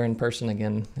seeing each other in person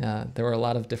again. There were a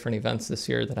lot of different events this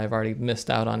year that I've already missed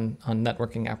out on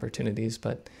networking opportunities,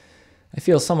 but I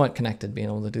feel somewhat connected being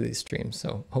able to do these streams.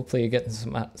 So hopefully you're getting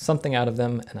something out of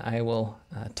them, and I will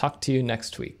talk to you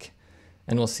next week.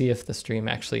 And we'll see if the stream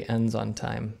actually ends on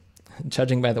time.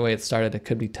 Judging by the way it started, it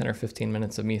could be 10 or 15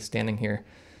 minutes of me standing here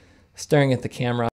staring at the camera